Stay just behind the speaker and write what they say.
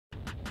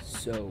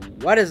So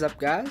what is up,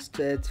 guys?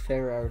 It's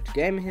favorite average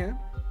gamer here.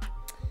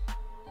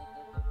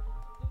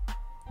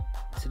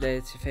 Today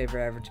it's your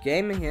favorite average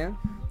gamer here.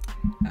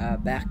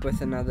 Back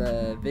with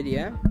another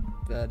video.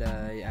 But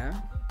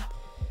yeah.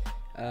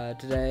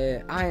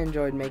 Today I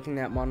enjoyed making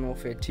that Modern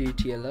Warfare 2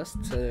 tier list,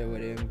 so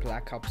we're doing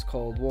Black Ops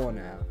Cold War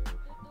now.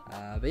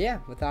 But yeah,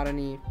 without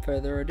any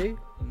further ado,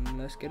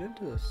 let's get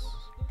into this.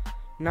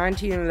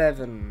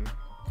 1911,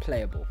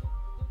 playable.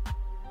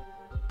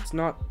 It's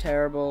not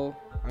terrible.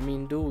 I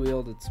mean, dual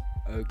wield, it's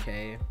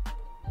okay.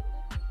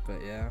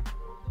 But yeah.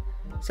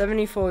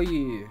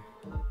 74U,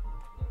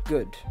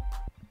 good.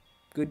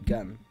 Good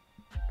gun.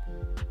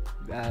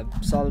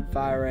 Solid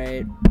fire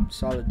rate,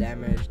 solid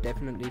damage,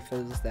 definitely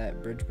fills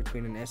that bridge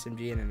between an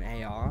SMG and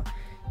an AR,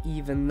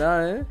 even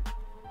though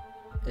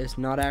it's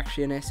not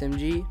actually an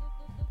SMG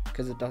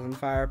because it doesn't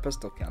fire a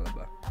pistol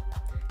caliber.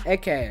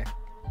 AK,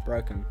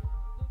 broken.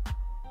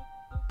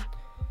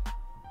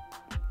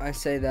 I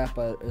say that,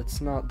 but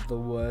it's not the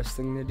worst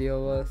thing to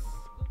deal with,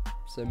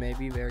 so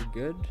maybe very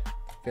good.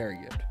 Very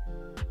good.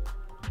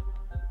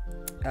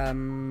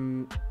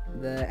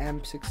 The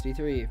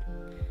M63,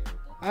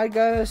 I'd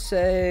go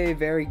say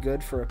very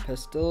good for a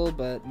pistol,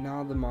 but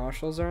now the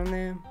marshals are in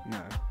there.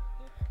 No.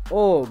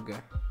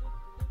 AUG,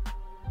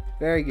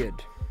 very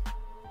good.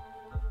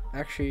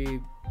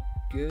 Actually,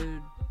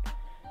 good.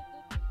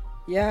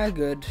 Yeah,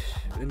 good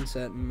in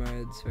certain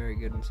modes. Very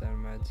good in certain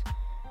modes.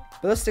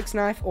 Ballistics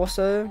knife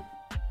also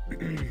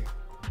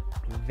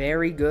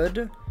very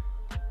good.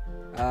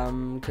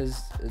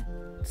 Because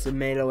it's a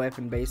melee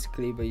weapon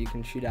basically, but you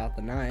can shoot out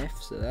the knife,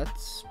 so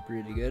that's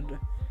pretty good.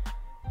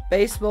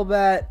 Baseball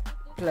bat,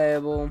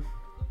 playable.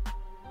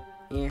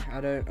 Yeah,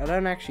 I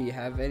don't actually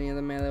have any of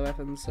the melee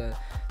weapons, so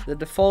the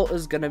default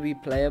is gonna be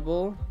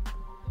playable.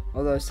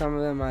 Although some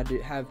of them I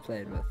have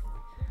played with.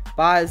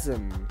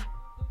 Bison,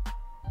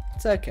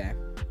 it's okay.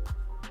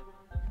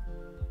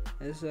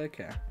 It's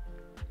okay.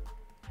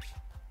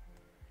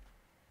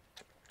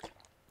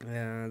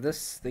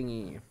 This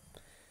thingy.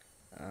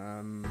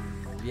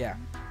 Yeah.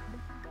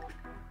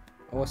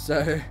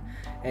 Also,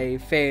 a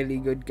fairly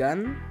good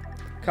gun.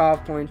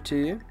 Carve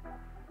 .2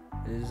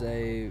 is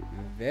a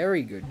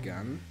very good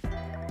gun.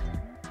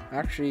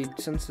 Actually,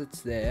 since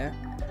it's there,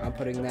 I'm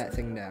putting that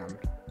thing down.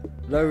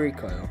 Low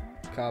recoil.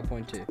 Carve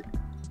 .2.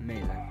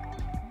 Amazing.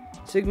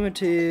 Sigma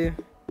 2.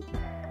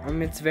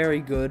 It's very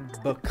good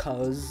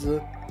because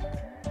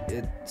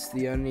it's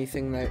the only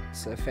thing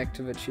that's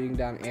effective at shooting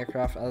down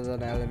aircraft other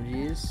than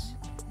LMGs.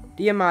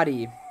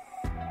 Diamati.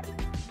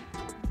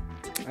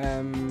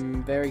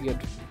 Very good.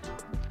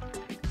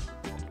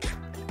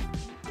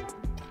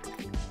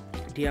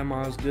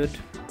 DMR is good.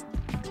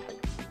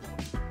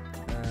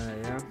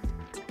 Yeah.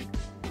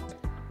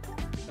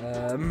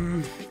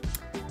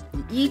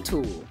 The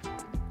E-tool.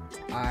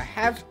 I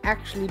have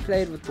actually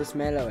played with this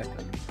melee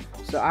weapon,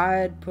 so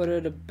I'd put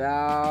it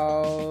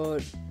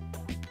about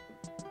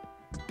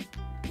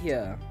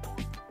here.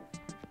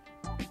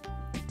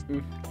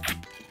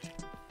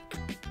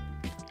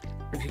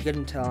 If you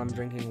couldn't tell, I'm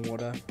drinking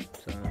water.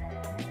 So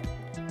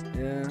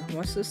yeah,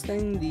 what's this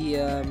thing?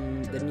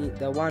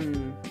 The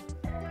one.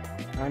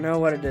 I know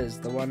what it is.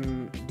 The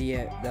one.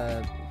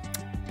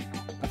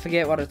 I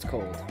forget what it's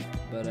called,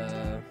 but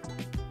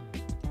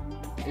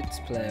it's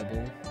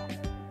playable.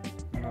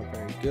 Not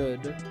very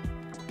good.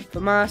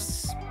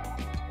 FAMAS,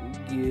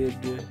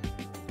 good.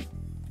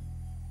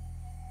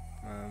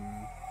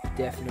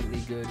 Definitely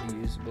good,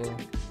 usable.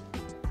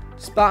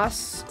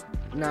 Spas.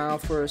 Now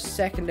for a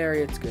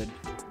secondary, it's good.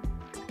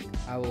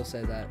 I will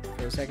say that.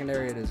 For a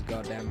secondary, it is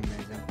goddamn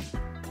amazing.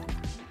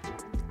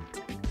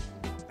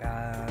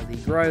 The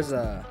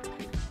Groza.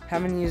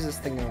 Haven't used this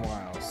thing in a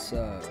while,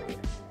 so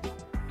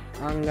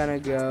I'm gonna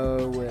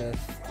go with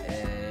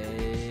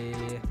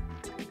a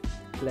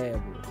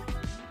playable.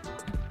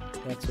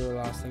 That's the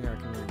last thing I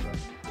can remember.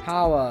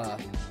 Power,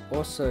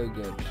 also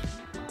good.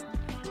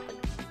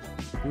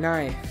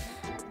 Knife,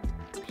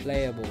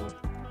 playable.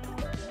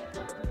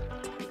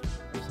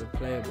 Also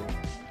playable.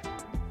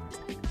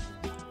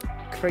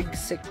 Krieg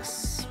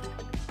 6.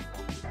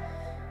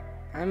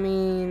 I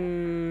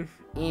mean,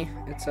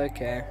 it's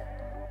okay.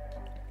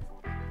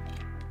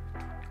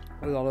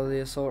 A lot of the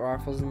assault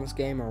rifles in this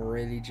game are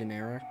really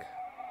generic.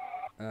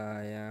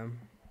 Yeah.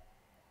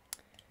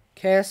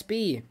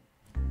 KSB,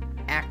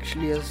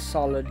 actually a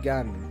solid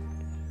gun.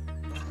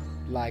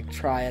 Like,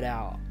 try it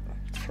out.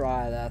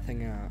 Try that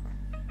thing out.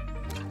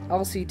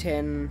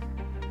 LC-10,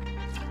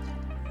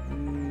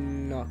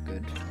 not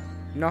good.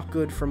 Not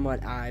good from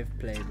what I've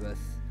played with.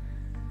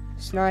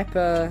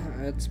 Sniper,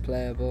 it's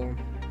playable.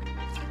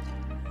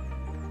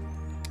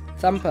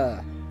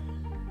 Thumper,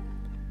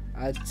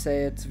 I'd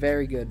say it's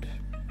very good.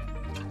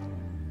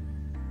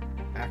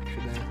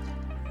 Actually.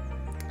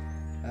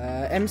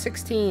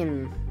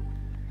 M16,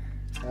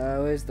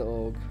 where's the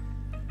AUG?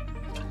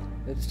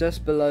 It's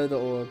just below the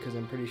AUG because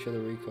I'm pretty sure the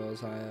recoil is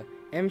higher.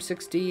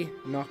 M60,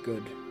 not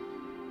good.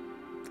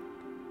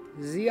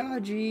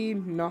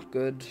 ZRG, not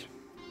good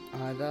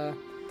either.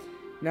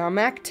 Now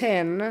Mac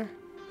 10,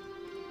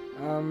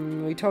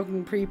 we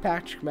talking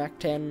pre-patch Mac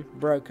 10,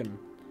 broken.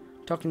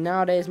 Talking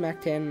nowadays, Mac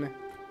 10,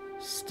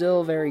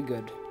 still very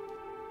good.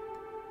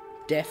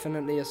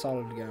 Definitely a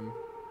solid gun.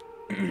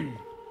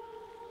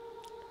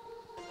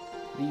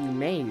 The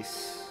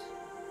mace.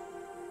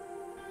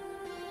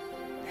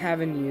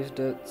 Haven't used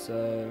it,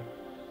 so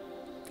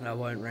I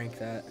won't rank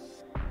that.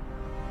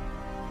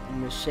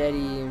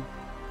 Machete.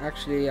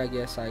 Actually, I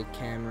guess I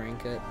can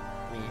rank it.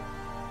 Yeah.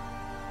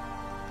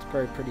 It's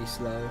probably pretty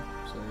slow,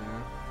 so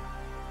yeah.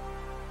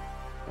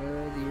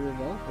 The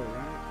revolver,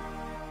 right?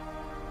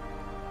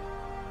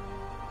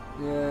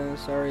 Yeah,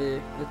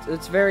 sorry.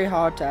 It's very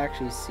hard to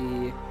actually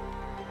see.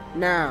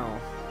 Now,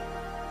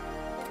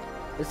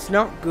 it's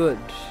not good,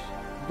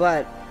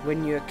 but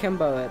when you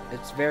akimbo it,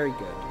 it's very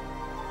good.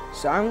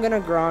 So I'm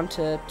gonna grant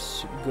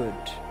it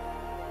good.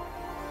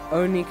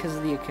 Only because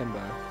of the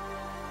akimbo.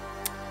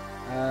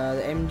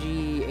 The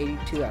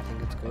MG82, I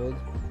think it's called.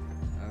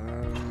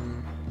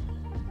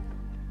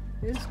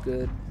 It's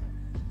good.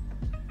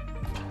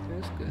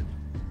 It's good.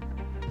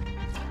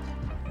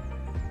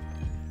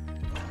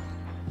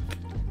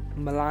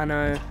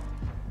 Milano,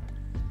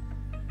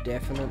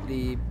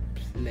 definitely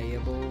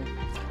playable.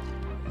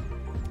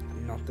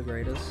 Not the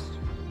greatest.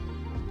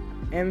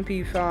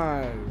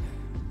 MP5.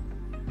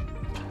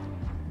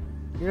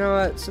 You know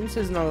what? Since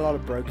there's not a lot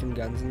of broken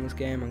guns in this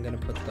game, I'm gonna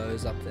put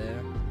those up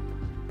there.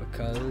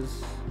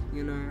 Because,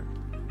 you know,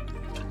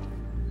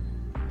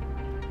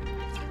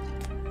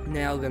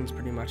 nail gun's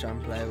pretty much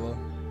unplayable.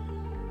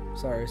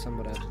 Sorry,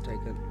 somebody had to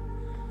take it.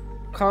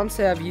 Can't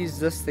say I've used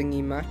this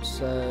thingy much,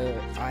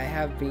 so I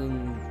have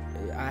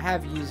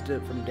used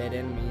it from dead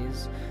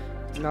enemies.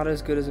 Not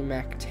as good as a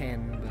Mac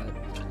 10, but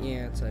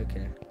yeah, it's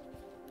okay.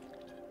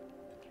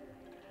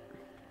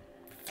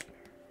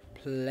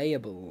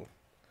 Playable.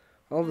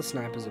 All the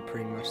snipers are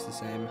pretty much the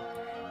same.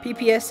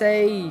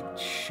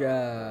 PPSH,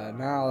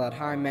 now that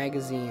high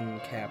magazine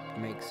cap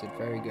makes it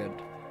very good.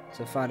 It's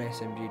a fun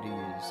SMG to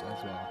use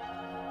as well.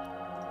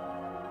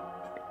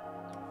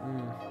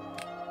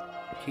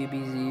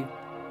 QBZ,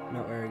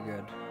 not very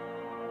good.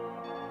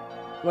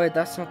 Wait,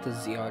 that's not the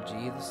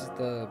ZRG, this is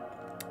the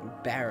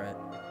Barrett.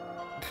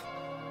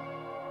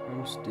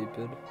 I'm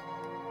stupid.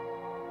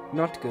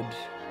 Not good.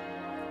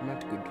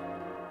 Not good.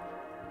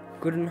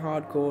 Good and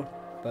hardcore,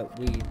 but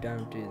we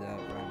don't do that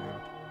right now.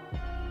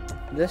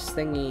 This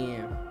thingy,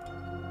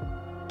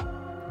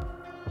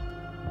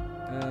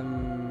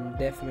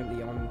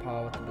 definitely on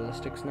par with the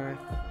ballistics knife.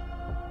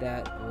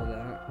 That or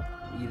that,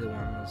 either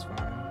one is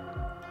fine.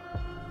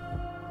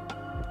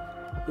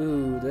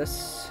 Ooh,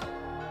 this,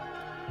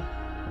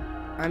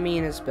 I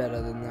mean, it's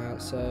better than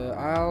that, so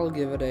I'll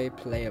give it a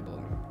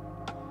playable.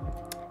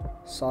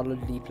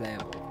 Solidly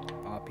playable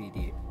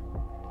RPD.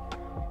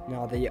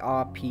 Now the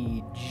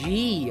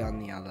RPG, on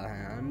the other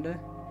hand,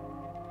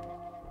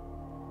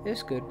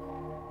 is good.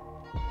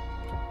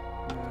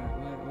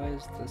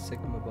 Where's the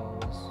Sigma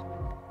balls?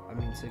 I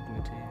mean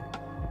Sigma 2.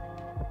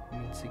 I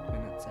mean Sigma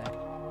nutsack.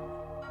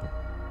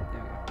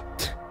 There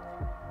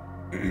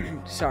we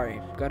go.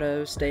 Sorry,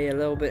 gotta stay a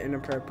little bit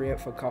inappropriate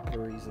for copy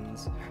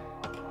reasons.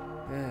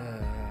 I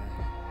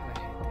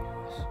hate the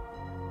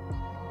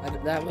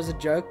US. That was a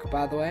joke,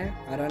 by the way.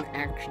 I don't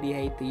actually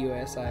hate the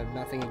US. I have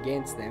nothing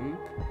against them.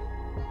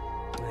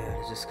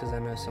 Just because I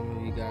know some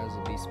of you guys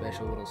will be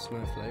special little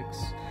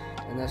snowflakes.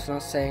 And that's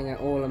not saying that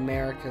all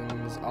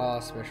Americans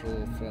are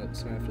special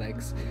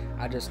snowflakes.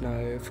 I just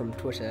know from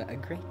Twitter a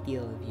great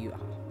deal of you are.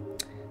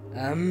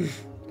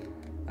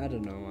 I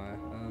don't know why.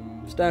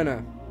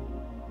 Stoner.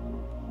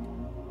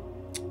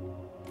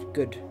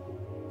 Good.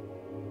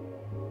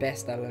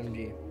 Best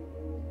LMG.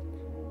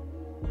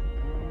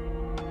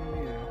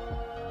 Yeah.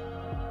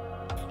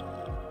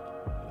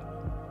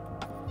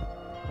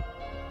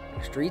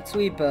 Street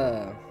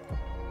Sweeper.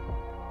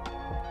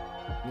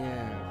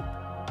 Yeah.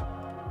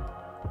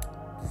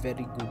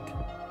 Very good.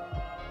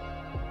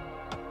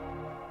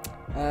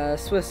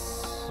 Swiss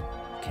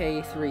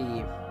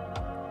K3.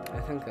 I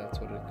think that's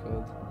what it's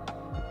called.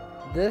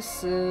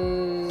 This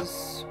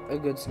is a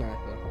good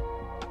sniper.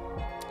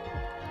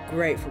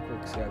 Great for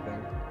quick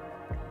scoping.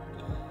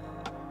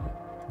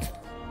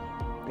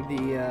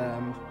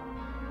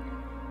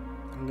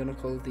 I'm gonna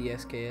call it the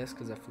SKS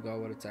because I forgot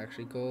what it's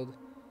actually called.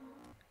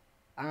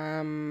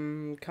 I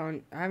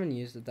haven't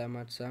used it that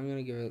much, so I'm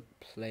gonna give it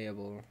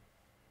playable.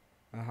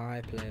 A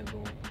high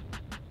playable.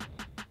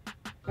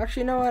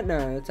 Actually, you know what?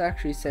 No, it's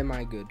actually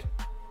semi-good.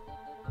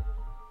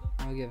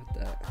 I'll give it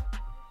that.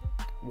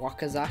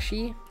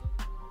 Wakazashi?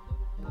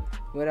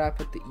 Where do I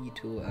put the E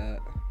tool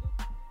at?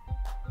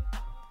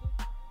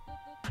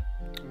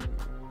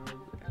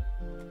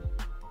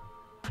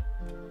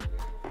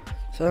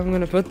 So I'm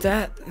gonna put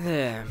that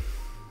there.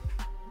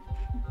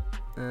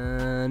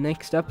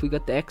 Next up, we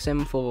got the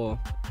XM4.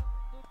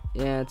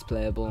 Yeah, it's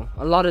playable.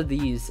 A lot of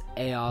these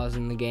ARs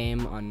in the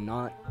game are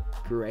not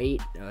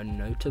great or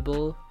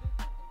notable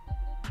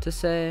to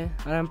say.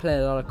 I don't play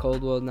a lot of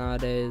Cold War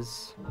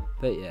nowadays,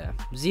 but yeah.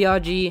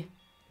 ZRG,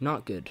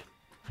 not good.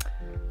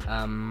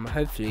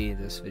 Hopefully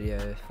this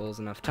video falls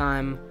enough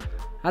time.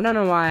 I don't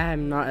know why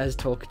I'm not as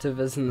talkative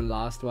as in the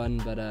last one,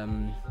 but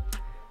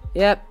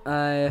yep,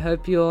 I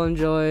hope you all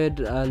enjoyed.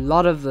 A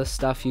lot of the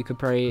stuff you could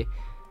probably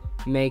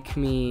make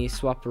me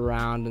swap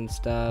around and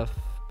stuff,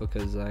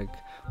 because like,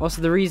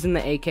 also the reason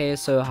the AK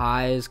is so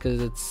high is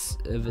because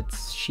of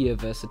its sheer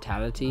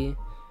versatility.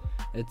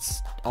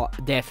 It's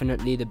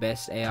definitely the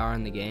best AR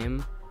in the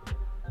game.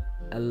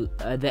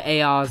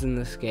 The ARs in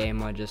this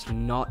game are just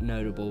not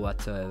notable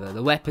whatsoever.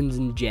 The weapons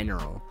in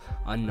general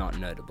are not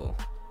notable.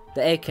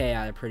 The AK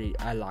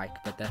I like,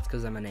 but that's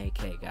because I'm an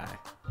AK guy,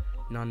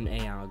 not an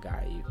AR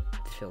guy, you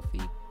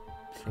filthy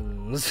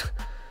things.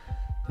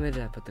 Where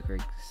did I put the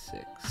Krieg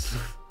 6?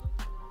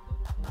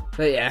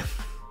 But yeah,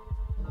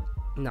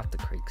 not the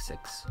Krieg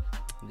 6,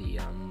 the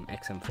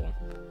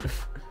XM4.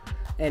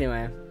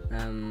 Anyway,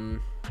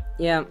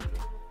 yeah.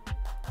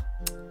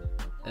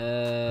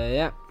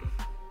 Yeah.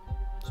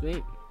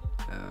 Sweet.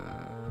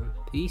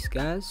 Peace,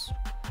 guys.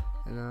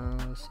 And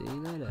I'll see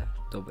you later.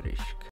 Dobrishk.